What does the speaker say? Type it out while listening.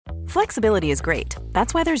Flexibility is great.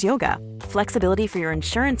 That's why there's yoga. Flexibility for your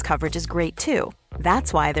insurance coverage is great too.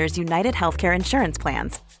 That's why there's United Healthcare Insurance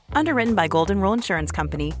Plans. Underwritten by Golden Rule Insurance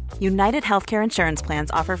Company, United Healthcare Insurance Plans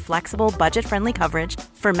offer flexible, budget-friendly coverage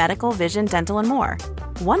for medical, vision, dental, and more.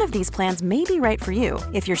 One of these plans may be right for you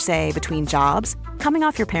if you're, say, between jobs, coming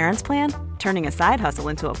off your parents' plan, turning a side hustle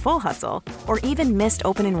into a full hustle, or even missed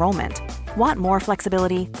open enrollment. Want more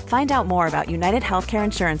flexibility? Find out more about United Healthcare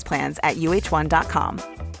Insurance Plans at uh1.com.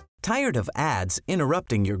 Tired of ads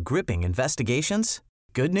interrupting your gripping investigations?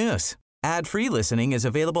 Good news. Ad-free listening is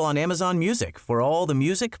available on Amazon Music for all the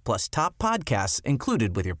music plus top podcasts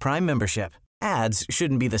included with your Prime membership. Ads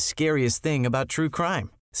shouldn't be the scariest thing about true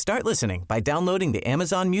crime. Start listening by downloading the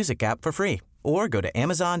Amazon Music app for free or go to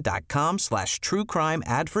amazon.com/truecrime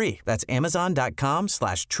ad-free. That's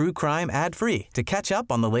amazon.com/truecrime ad-free to catch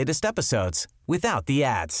up on the latest episodes without the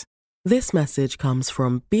ads. This message comes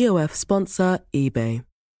from BOF sponsor eBay.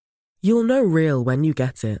 You'll know real when you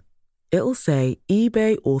get it. It'll say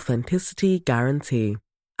eBay Authenticity Guarantee.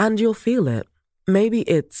 And you'll feel it. Maybe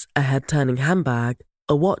it's a head-turning handbag,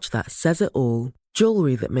 a watch that says it all,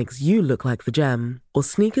 jewelry that makes you look like the gem, or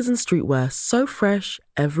sneakers and streetwear so fresh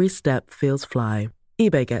every step feels fly.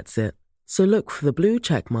 eBay gets it. So look for the blue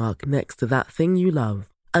check mark next to that thing you love.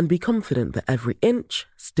 And be confident that every inch,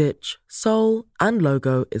 stitch, sole, and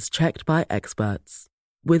logo is checked by experts.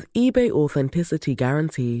 With eBay Authenticity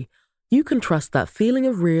Guarantee, you can trust that feeling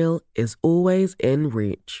of real is always in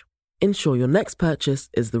reach. Ensure your next purchase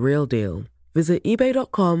is the real deal. Visit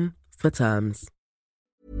ebay.com for terms.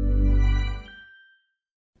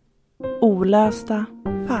 Olösta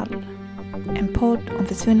fall. En podd om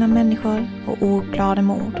försvunna människor och ouppklarade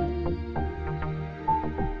mord.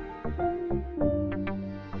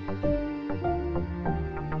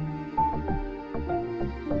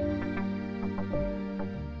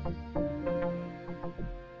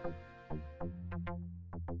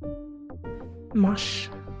 Mars.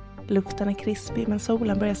 Lukten är krispig men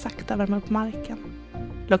solen börjar sakta värma upp marken.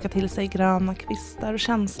 Locka till sig gröna kvistar och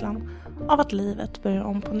känslan av att livet börjar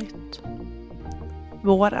om på nytt.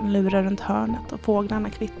 Våren lurar runt hörnet och fåglarna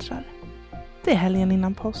kvittrar. Det är helgen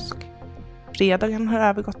innan påsk. Fredagen har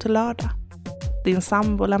övergått till lördag. Din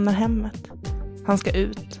sambo lämnar hemmet. Han ska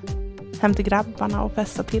ut. Hem till grabbarna och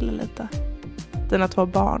festa till lite. Dina 2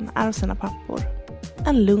 barn är hos sina pappor.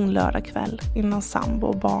 En lugn lördagkväll innan sambo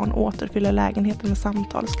och barn återfyller lägenheten med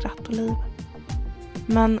samtal, skratt och liv.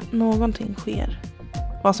 Men någonting sker.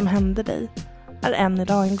 Vad som hände dig är än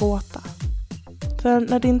idag en gåta. För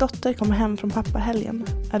när din dotter kommer hem från pappahelgen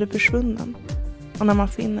är du försvunnen. Och när man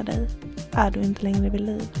finner dig är du inte längre vid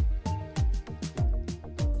liv.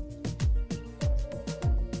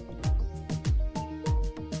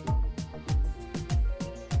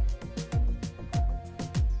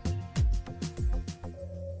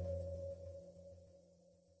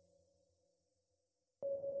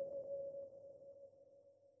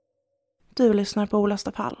 Du lyssnar på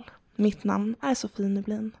Olösta fall. Mitt namn är Sofie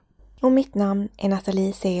Nublin. Och mitt namn är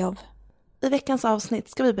Nathalie Seov. I veckans avsnitt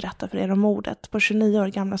ska vi berätta för er om mordet på 29 år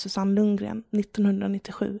gamla Susanne Lundgren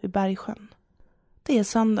 1997 i Bergsjön. Det är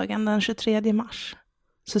söndagen den 23 mars.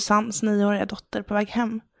 Susannes 9-åriga dotter på väg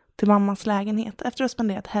hem till mammas lägenhet efter att ha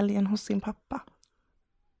spenderat helgen hos sin pappa.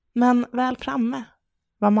 Men väl framme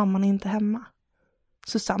var mamman inte hemma.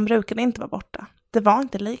 Susanne brukade inte vara borta. Det var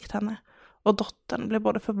inte likt henne. Och dottern blev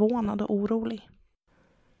både förvånad och orolig.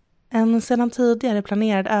 En sedan tidigare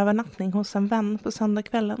planerad övernattning hos en vän på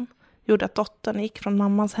söndagskvällen gjorde att dottern gick från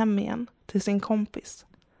mammans hem igen till sin kompis.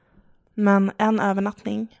 Men en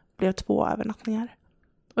övernattning blev 2 övernattningar.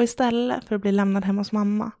 Och istället för att bli lämnad hem hos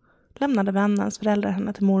mamma lämnade vännens föräldrar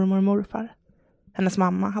henne till mormor och morfar. Hennes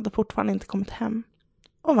mamma hade fortfarande inte kommit hem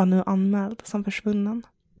och var nu anmäld som försvunnen.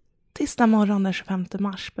 Tisdag morgon den 25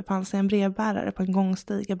 mars befann sig en brevbärare på en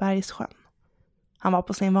gångstig i Bergsjön. Han var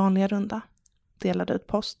på sin vanliga runda, delade ut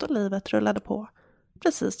post och livet rullade på,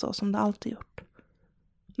 precis så som det alltid gjort.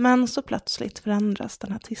 Men så plötsligt förändras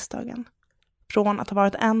den här tisdagen. Från att ha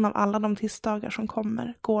varit en av alla de tisdagar som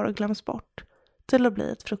kommer, går och glöms bort, till att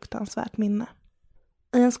bli ett fruktansvärt minne.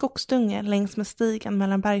 I en skogsdunge längs med stigen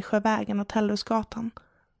mellan Bergsjövägen och Tellhusgatan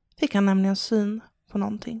fick han nämligen syn på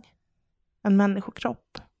någonting. En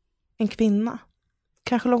människokropp. En kvinna.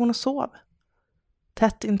 Kanske låg hon och sov.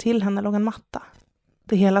 Tätt intill henne låg en matta.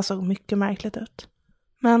 Det hela såg mycket märkligt ut.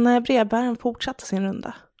 Men brevbäraren fortsatte sin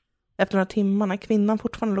runda. Efter några timmar när kvinnan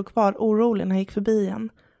fortfarande låg kvar orolig när han gick förbi igen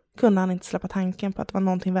kunde han inte släppa tanken på att det var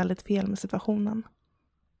någonting väldigt fel med situationen.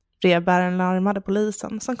 Brevbäraren larmade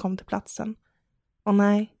polisen som kom till platsen. Och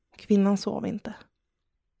nej, kvinnan sov inte.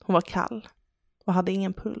 Hon var kall och hade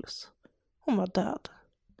ingen puls. Hon var död.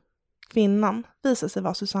 Kvinnan visade sig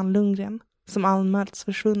vara Susanne Lundgren, som anmälts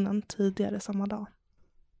försvunnen tidigare samma dag.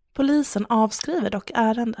 Polisen avskriver dock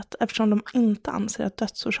ärendet eftersom de inte anser att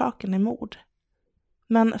dödsorsaken är mord.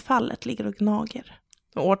 Men fallet ligger och gnager.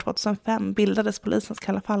 Och år 2005 bildades polisens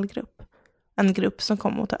Kalla fallgrupp. En grupp som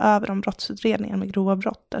kommer att ta över om brottsutredningen med grova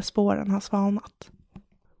brott där spåren har svalnat.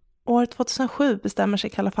 År 2007 bestämmer sig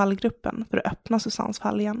Kalla fallgruppen för att öppna Susannes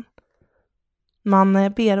fall igen. Man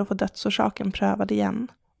ber att få dödsorsaken prövad igen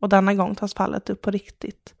och denna gång tas fallet upp på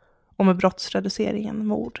riktigt och med brottsreduceringen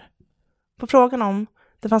mord. På frågan om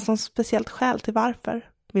det fanns något speciellt skäl till varför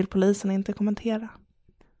vill polisen inte kommentera.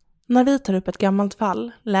 När vi tar upp ett gammalt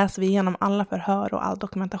fall läser vi igenom alla förhör och all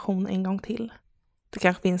dokumentation en gång till. Det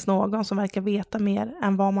kanske finns någon som verkar veta mer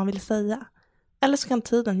än vad man vill säga. Eller så kan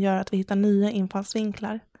tiden göra att vi hittar nya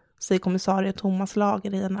infallsvinklar, säger kommissarie Thomas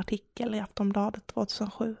Lager i en artikel i Aftonbladet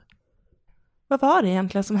 2007. Vad var det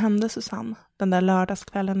egentligen som hände Susanne den där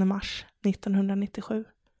lördagskvällen i mars 1997?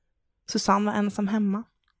 Susanne var ensam hemma.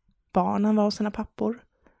 Barnen var hos sina pappor.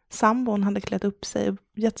 Sambon hade klätt upp sig och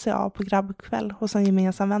gett sig av på grabbkväll hos en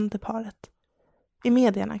gemensam vän till paret. I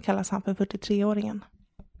medierna kallas han för 43-åringen.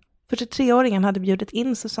 43-åringen hade bjudit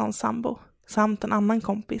in Susannes sambo samt en annan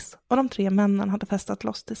kompis och de 3 männen hade festat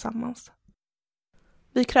loss tillsammans.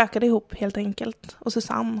 Vi krökade ihop helt enkelt och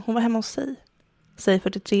Susanne, hon var hemma hos sig, säger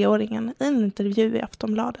 43-åringen i en intervju i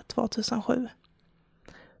Aftonbladet 2007.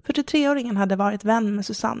 43-åringen hade varit vän med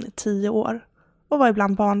Susanne i 10 år och var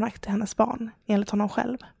ibland barnvakt till hennes barn, enligt honom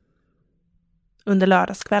själv. Under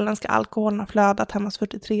lördagskvällen ska alkoholen ha flödat hemma hos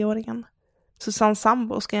 43-åringen. Susannes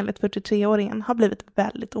sambo ska enligt 43-åringen ha blivit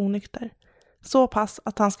väldigt onykter. Så pass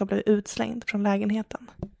att han ska bli utslängd från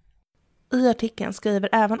lägenheten. I artikeln skriver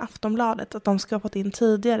även Aftonbladet att de ska ha fått in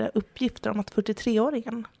tidigare uppgifter om att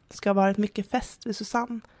 43-åringen ska ha varit mycket fäst vid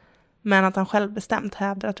Susanne. Men att han själv bestämt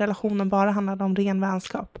hävdar att relationen bara handlade om ren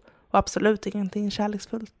vänskap och absolut ingenting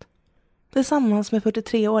kärleksfullt. Tillsammans med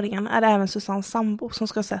 43-åringen är även Susannes sambo som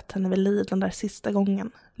ska ha sett henne vid liv den där sista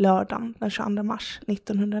gången, lördagen den 22 mars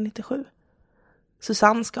 1997.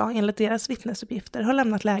 Susanne ska enligt deras vittnesuppgifter ha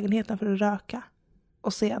lämnat lägenheten för att röka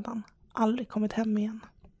och sedan aldrig kommit hem igen.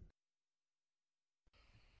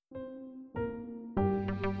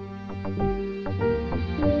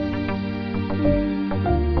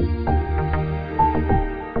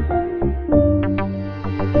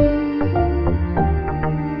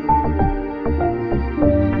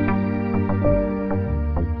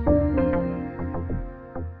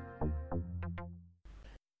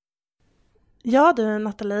 Ja du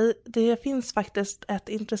Nathalie, det finns faktiskt ett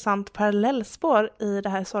intressant parallellspår i det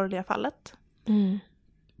här sorgliga fallet.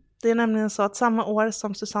 Det är nämligen så att samma år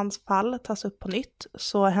som Susannes fall tas upp på nytt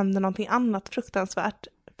så händer någonting annat fruktansvärt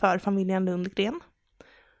för familjen Lundgren.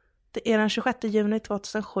 Det är den 26 juni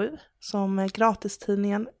 2007 som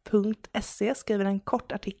gratistidningen .se skriver en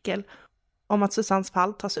kort artikel om att Susannes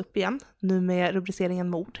fall tas upp igen, nu med rubriceringen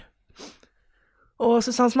mord. Och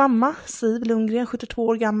Susannes mamma, Siv Lundgren, 72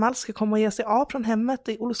 år gammal, ska komma och ge sig av från hemmet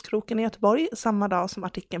i Olskroken i Göteborg samma dag som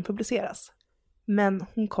artikeln publiceras. Men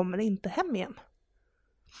hon kommer inte hem igen.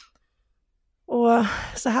 Och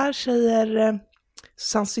så här säger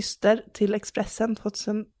Susannes syster till Expressen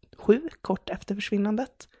 2007, kort efter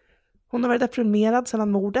försvinnandet. Hon har varit deprimerad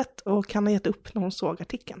sedan mordet och kan ha gett upp när hon såg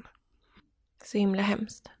artikeln. Så himla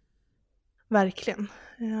hemskt. Verkligen.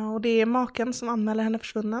 Ja, och det är maken som anmäler henne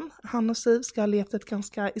försvunnen. Han och Siv ska ha levt ett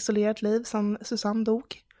ganska isolerat liv sedan Susanne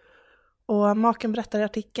dog. Och maken berättar i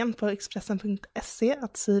artikeln på Expressen.se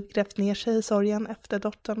att Siv grävt ner sig i sorgen efter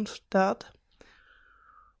dotterns död.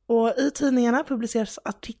 Och i tidningarna publiceras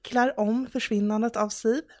artiklar om försvinnandet av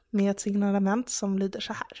Siv med ett signalement som lyder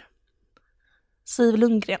så här. Siv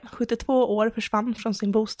Lundgren, 72 år, försvann från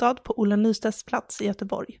sin bostad på Olle Nystedts plats i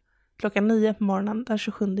Göteborg klockan 9 på morgonen den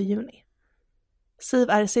 27 juni. Siv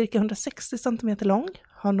är cirka 160 cm lång,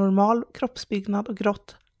 har normal kroppsbyggnad och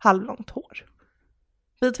grått halvlångt hår.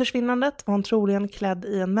 Vid försvinnandet var hon troligen klädd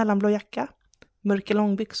i en mellanblå jacka, mörka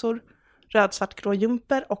långbyxor, röd-svart-grå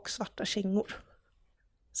jumper och svarta kängor.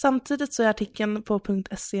 Samtidigt så är artikeln på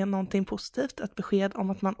 .se någonting positivt, ett besked om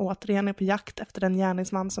att man återigen är på jakt efter den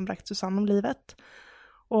gärningsman som bragt Susanne om livet.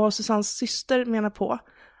 Och Susannes syster menar på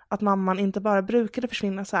att mamman inte bara brukade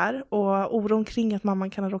försvinna så här, och oron kring att mamman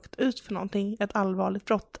kan ha råkat ut för någonting, ett allvarligt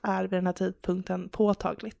brott, är vid den här tidpunkten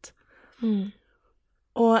påtagligt.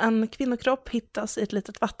 Och en kvinnokropp hittas i ett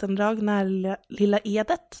litet vattendrag nära Lilla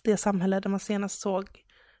Edet, det samhälle där man senast såg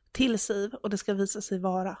till Siv, och det ska visa sig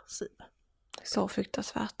vara Siv. Så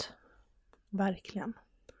fruktansvärt. Verkligen.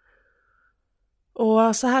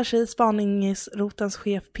 Och så här säger spaningsrotens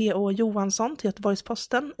chef P.O. Johansson till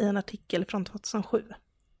Göteborgs-Posten i en artikel från 2007.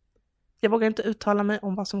 Jag vågar inte uttala mig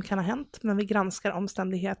om vad som kan ha hänt, men vi granskar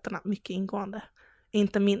omständigheterna mycket ingående.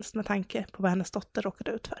 Inte minst med tanke på vad hennes dotter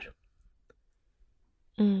råkade ut för.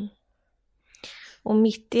 Mm. Och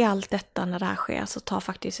mitt i allt detta när det här sker så tar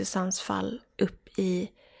faktiskt Susannes fall upp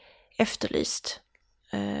i Efterlyst.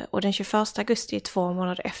 Och den 21 augusti, 2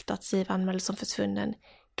 månader efter att Siv anmäldes som försvunnen,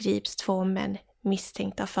 grips 2 män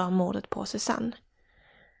misstänkta för mordet på Susanne.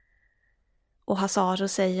 Och Hazaro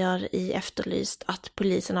säger i Efterlyst att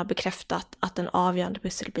polisen har bekräftat att den avgörande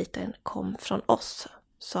pusselbiten kom från oss.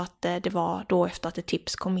 Så att det var då efter att ett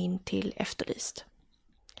tips kom in till Efterlyst.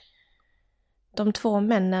 De 2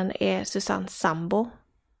 männen är Susannes sambo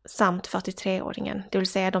samt 43-åringen, det vill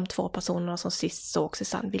säga de 2 personerna som sist såg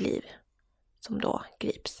Susanne vid liv, som då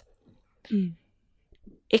grips.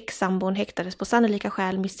 Ex-sambon häktades på sannolika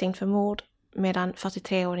skäl misstänkt för mord, medan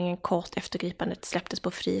 43-åringen kort efter gripandet släpptes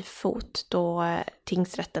på fri fot då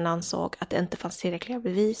tingsrätten ansåg att det inte fanns tillräckliga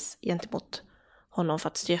bevis gentemot honom för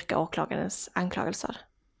att styrka åklagarens anklagelser.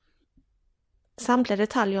 Samtliga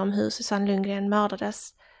detaljer om hur Susanne Lundgren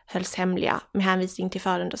mördades hölls hemliga med hänvisning till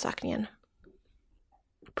förundersökningen.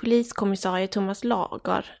 Poliskommissarie Thomas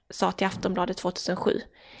Lager sa till Aftonbladet 2007: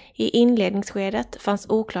 i inledningsskedet fanns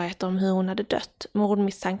oklarheter om hur hon hade dött.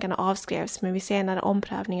 Mordmisstankarna avskrevs, men vid senare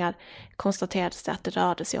omprövningar konstaterades det att det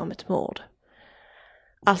rörde sig om ett mord.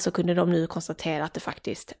 Alltså kunde de nu konstatera att det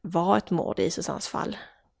faktiskt var ett mord i Susannes fall.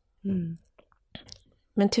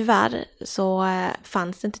 Men tyvärr så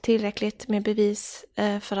fanns det inte tillräckligt med bevis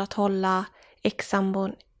för att hålla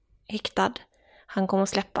ex-sambon häktad. Han kommer att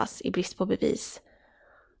släppas i brist på bevis.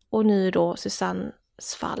 Och nu är då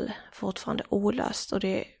Susannes fall fortfarande olöst. Och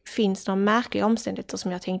det finns några märkliga omständigheter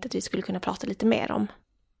som jag tänkte att vi skulle kunna prata lite mer om.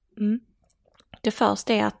 Det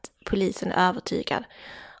första är att polisen är övertygad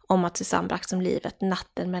om att Susanne bragts om livet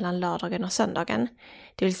natten mellan lördagen och söndagen.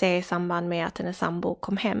 Det vill säga i samband med att hennes sambo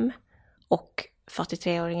kom hem och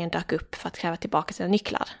 43-åringen dök upp för att kräva tillbaka sina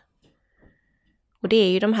nycklar. Och det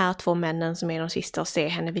är ju de här 2 männen som är de sista att se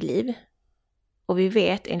henne vid liv. Och vi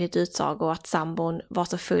vet enligt utsago att sambon var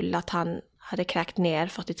så full att han hade kräkt ner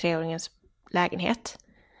 43-åringens lägenhet.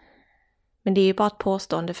 Men det är ju bara ett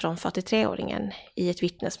påstående från 43-åringen i ett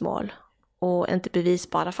vittnesmål och inte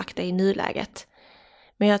bevisbara fakta i nuläget.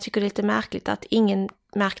 Men jag tycker det är lite märkligt att ingen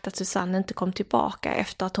märkte att Susanne inte kom tillbaka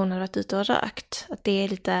efter att hon hade varit ute och rökt. Att det är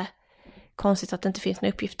lite konstigt att det inte finns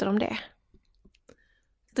några uppgifter om det.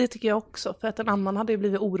 Det tycker jag också, för att en annan hade ju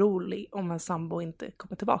blivit orolig om en sambo inte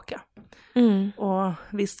kommer tillbaka. Och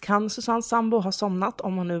visst kan Susannes sambo ha somnat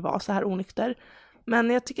om hon nu var så här onykter. Men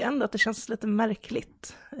jag tycker ändå att det känns lite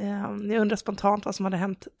märkligt. Jag undrar spontant vad som hade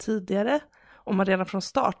hänt tidigare. Om man redan från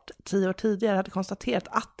start, 10 år tidigare, hade konstaterat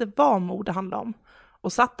att det var mord det handlade om.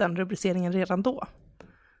 Och satt den rubriceringen redan då.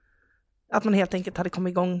 Att man helt enkelt hade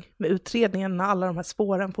kommit igång med utredningen när alla de här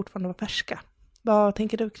spåren fortfarande var färska. Vad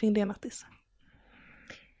tänker du kring det, Nattis?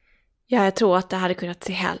 Ja, jag tror att det hade kunnat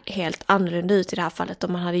se helt annorlunda ut i det här fallet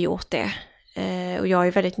om man hade gjort det. Och jag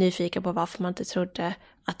är väldigt nyfiken på varför man inte trodde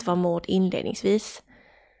att det var mord inledningsvis.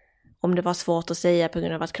 Om det var svårt att säga på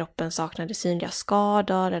grund av att kroppen saknade synliga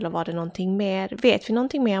skador eller var det någonting mer. Vet vi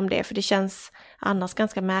någonting mer om det? För det känns annars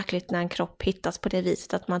ganska märkligt när en kropp hittas på det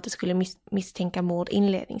viset att man inte skulle misstänka mord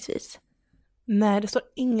inledningsvis. Nej, det står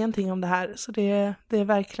ingenting om det här. Så det är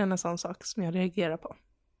verkligen en sån sak som jag reagerar på.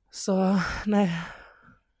 Så, nej.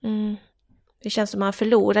 Det känns som att man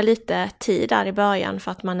förlorar lite tid där i början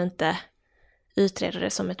för att man inte utreder det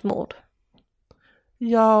som ett mord.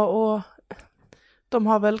 Ja, och de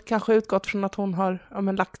har väl kanske utgått från att hon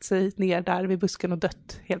har lagt sig ner där vid busken och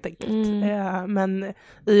dött helt enkelt. Men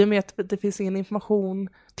i och med att det finns ingen information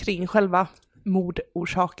kring själva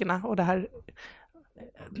mordorsakerna och det här,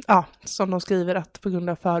 ja, som de skriver att på grund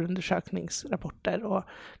av förundersökningsrapporter.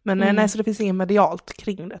 Nej, så det finns ingen medialt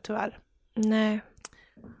kring det tyvärr. Nej.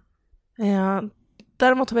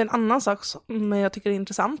 Däremot har vi en annan sak som jag tycker är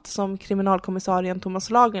intressant som kriminalkommissarien Thomas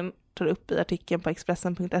Lager tar upp i artikeln på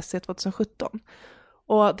Expressen.se 2017.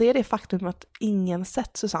 Och det är det faktum att ingen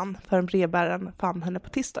sett Susanne förrän brevbäraren fann henne på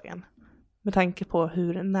tisdagen. Med tanke på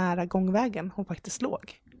hur nära gångvägen hon faktiskt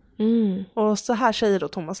låg. Och så här säger då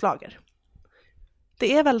Thomas Lager: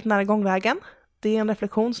 det är väldigt nära gångvägen. Det är en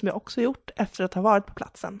reflektion som jag också gjort efter att ha varit på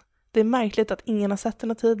platsen. Det är märkligt att ingen har sett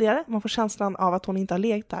henne tidigare. Man får känslan av att hon inte har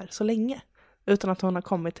legat där så länge. Utan att hon har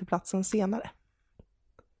kommit till platsen senare.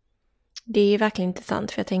 Det är verkligen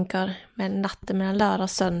intressant, för jag tänker med natten mellan lördag och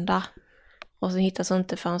söndag och så hittas hon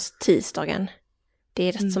inte förrän tisdagen. Det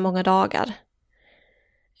är rätt så många dagar.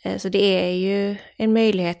 Så det är ju en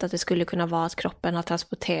möjlighet att det skulle kunna vara att kroppen har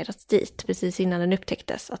transporterats dit precis innan den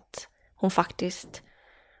upptäcktes. Att hon faktiskt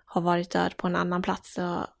har varit död på en annan plats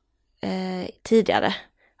tidigare.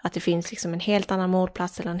 Att det finns liksom en helt annan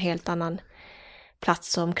mordplats eller en helt annan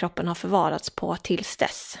plats som kroppen har förvarats på tills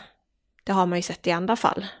dess. Det har man ju sett i andra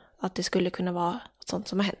fall, att det skulle kunna vara sånt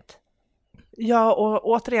som har hänt. Ja, och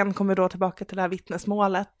återigen kommer vi då tillbaka till det här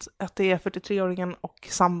vittnesmålet, att det är 43-åringen och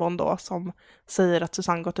sambon då som säger att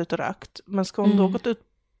Susanne gått ut och rökt. Men ska hon då gått ut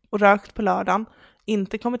och rökt på lördagen,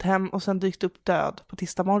 inte kommit hem och sen dykt upp död på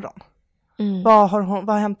tisdag morgon? Vad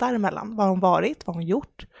har hänt däremellan? Vad har hon varit? Vad har hon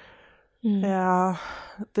gjort?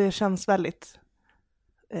 Det känns väldigt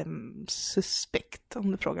suspekt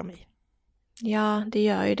om du frågar mig. Ja, det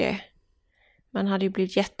gör ju det. Man hade ju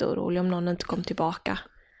blivit jätteorolig om någon inte kom tillbaka.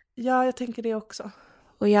 Ja, jag tänker det också.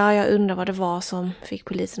 Och jag undrar vad det var som fick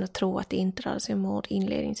polisen att tro att det inte rörde sig om mord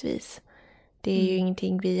inledningsvis. Det är ju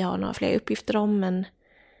ingenting vi har några fler uppgifter om, men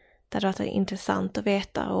det hade varit intressant att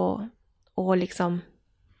veta och liksom,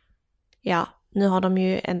 ja, nu har de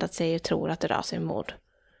ju ändrat sig och tror att det rör sig om mord.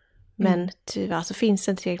 Men tyvärr så finns det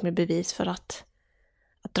inte tillräckligt med bevis för att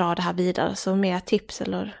dra det här vidare. Så mer tips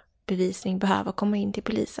eller bevisning behöver komma in till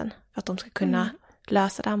polisen för att de ska kunna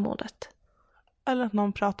lösa det här mordet. Eller att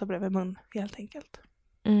någon pratar bredvid mun, helt enkelt.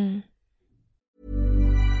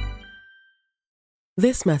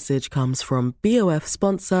 This message comes from BOF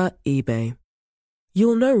sponsor eBay.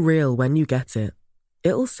 You'll know real when you get it.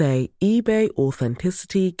 It'll say eBay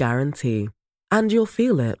Authenticity Guarantee. And you'll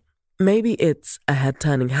feel it. Maybe it's a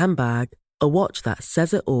head-turning handbag, a watch that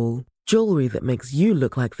says it all, jewelry that makes you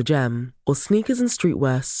look like the gem, or sneakers and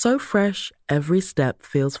streetwear so fresh every step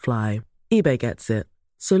feels fly. eBay gets it.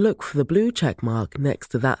 So look for the blue check mark next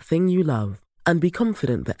to that thing you love and be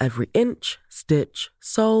confident that every inch, stitch,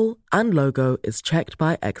 sole, and logo is checked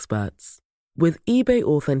by experts. With eBay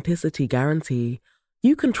Authenticity Guarantee,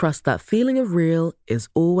 you can trust that feeling of real is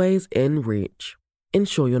always in reach.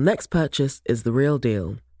 Ensure your next purchase is the real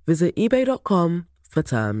deal. Visit ebay.com for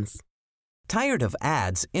terms. Tired of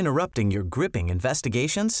ads interrupting your gripping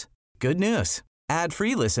investigations? Good news.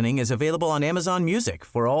 Ad-free listening is available on Amazon Music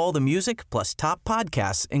for all the music plus top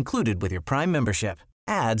podcasts included with your Prime membership.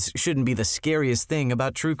 Ads shouldn't be the scariest thing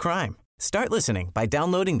about true crime. Start listening by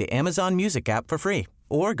downloading the Amazon Music app for free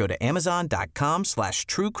or go to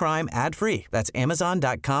amazon.com/truecrime ad-free. That's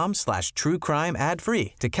amazon.com/truecrime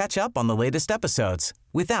ad-free to catch up on the latest episodes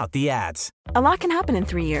without the ads. A lot can happen in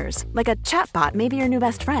 3 years, like a chatbot may be your new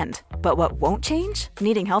best friend. But what won't change?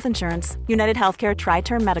 Needing health insurance. United Healthcare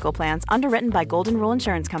Tri-Term Medical Plans, underwritten by Golden Rule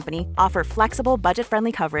Insurance Company, offer flexible,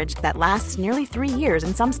 budget-friendly coverage that lasts nearly 3 years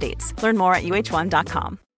in some states. Learn more at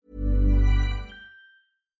uh1.com.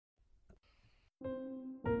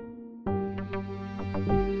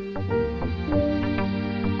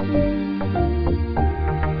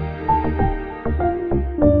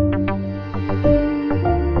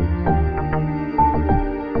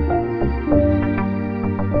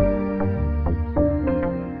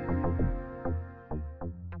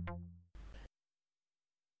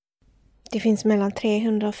 Det finns mellan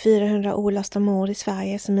 300 och 400 olösta mord i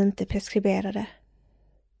Sverige som inte är preskriberade.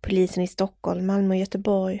 Polisen i Stockholm, Malmö och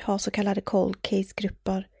Göteborg har så kallade cold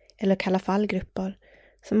case-grupper eller kalla fallgrupper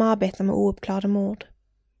som arbetar med ouppklarade mord.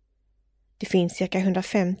 Det finns cirka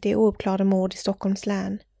 150 ouppklarade mord i Stockholms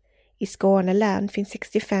län. I Skåne län finns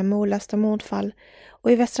 65 olösta mordfall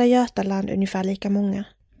och i Västra Götaland ungefär lika många.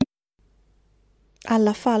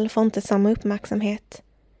 Alla fall får inte samma uppmärksamhet.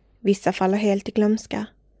 Vissa faller helt i glömska.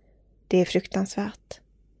 Det är fruktansvärt.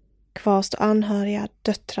 Kvar står anhöriga,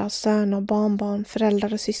 döttrar, söner, barnbarn,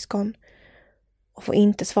 föräldrar och syskon och får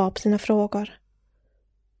inte svar på sina frågor.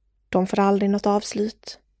 De får aldrig något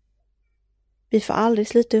avslut. Vi får aldrig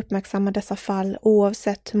sluta uppmärksamma dessa fall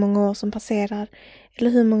oavsett hur många år som passerar eller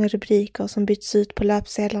hur många rubriker som byts ut på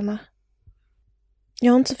löpsedlarna.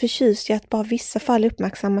 Jag är inte så förtjust i att bara vissa fall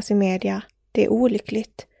uppmärksammas i media. Det är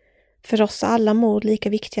olyckligt. För oss är alla mord lika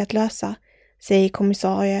viktiga att lösa, säger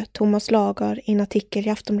kommissarie Thomas Lager i en artikel i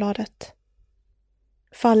Aftonbladet.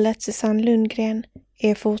 Fallet Susanne Lundgren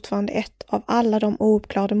är fortfarande ett av alla de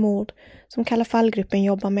ouppklarade mord som Kalla fallgruppen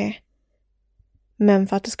jobbar med. Men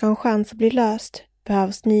för att det ska ha en chans att bli löst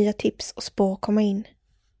behövs nya tips och spår komma in.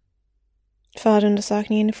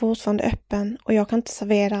 Förundersökningen är fortfarande öppen och jag kan inte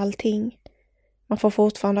servera allting. Man får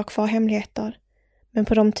fortfarande ha kvar hemligheter. Men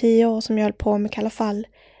på de 10 år som jag höll på med Kalla fall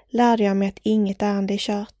lärde jag mig att inget ärende är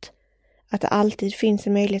kört. Att det alltid finns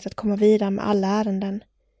en möjlighet att komma vidare med alla ärenden.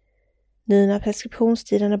 Nu när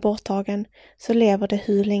preskriptionstiden är borttagen så lever det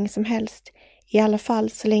hur länge som helst. I alla fall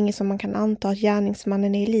så länge som man kan anta att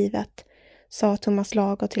gärningsmannen är i livet, sa Thomas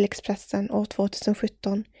Lager till Expressen år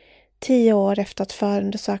 2017, 10 år efter att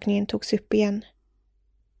förundersökningen togs upp igen.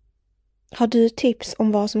 Har du tips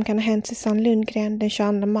om vad som kan ha hänt Susanne Lundgren den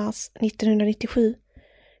 22 mars 1997?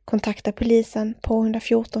 kontakta polisen på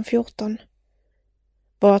 114 14.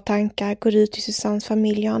 Våra tankar går ut till Susannes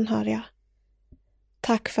familj och anhöriga.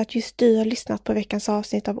 Tack för att just du har lyssnat på veckans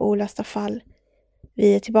avsnitt av Olösta fall.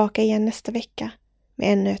 Vi är tillbaka igen nästa vecka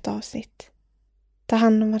med ännu ett avsnitt. Ta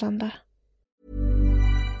hand om varandra.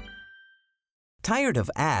 Tired of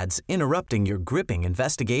ads interrupting your gripping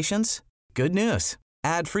investigations? Good news.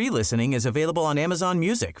 Ad-free listening is available on Amazon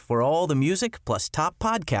Music for all the music plus top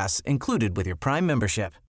podcasts included with your Prime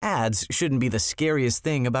membership. Ads shouldn't be the scariest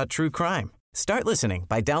thing about true crime. Start listening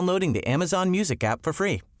by downloading the Amazon Music app for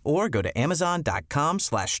free or go to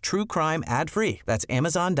amazon.com/truecrime ad-free. That's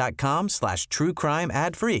amazon.com/truecrime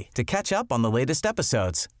ad-free to catch up on the latest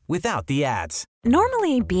episodes without the ads.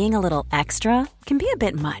 Normally, being a little extra can be a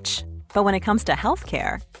bit much, but when it comes to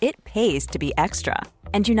healthcare, it pays to be extra.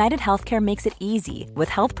 And United Healthcare makes it easy with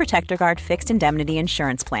Health Protector Guard fixed indemnity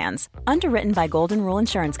insurance plans. Underwritten by Golden Rule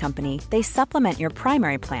Insurance Company, they supplement your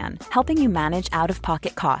primary plan, helping you manage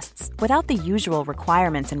out-of-pocket costs without the usual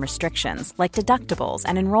requirements and restrictions like deductibles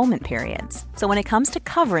and enrollment periods. So when it comes to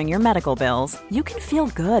covering your medical bills, you can feel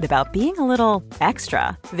good about being a little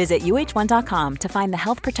extra. Visit uh1.com to find the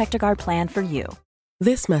Health Protector Guard plan for you.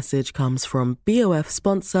 This message comes from BOF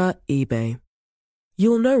sponsor eBay.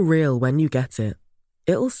 You'll know real when you get it.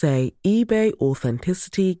 It'll say eBay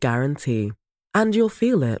Authenticity Guarantee. And you'll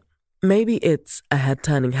feel it. Maybe it's a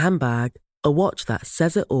head-turning handbag, a watch that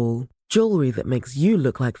says it all, jewelry that makes you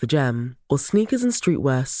look like the gem, or sneakers and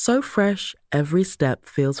streetwear so fresh every step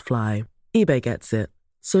feels fly. eBay gets it.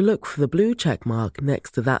 So look for the blue check mark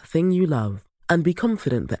next to that thing you love and be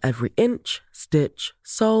confident that every inch, stitch,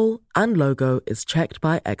 sole, and logo is checked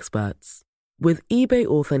by experts. With eBay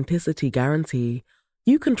Authenticity Guarantee,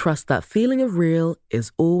 you can trust that feeling of real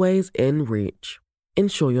is always in reach.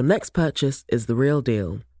 Ensure your next purchase is the real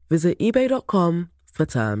deal. Visit ebay.com for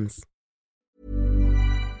terms.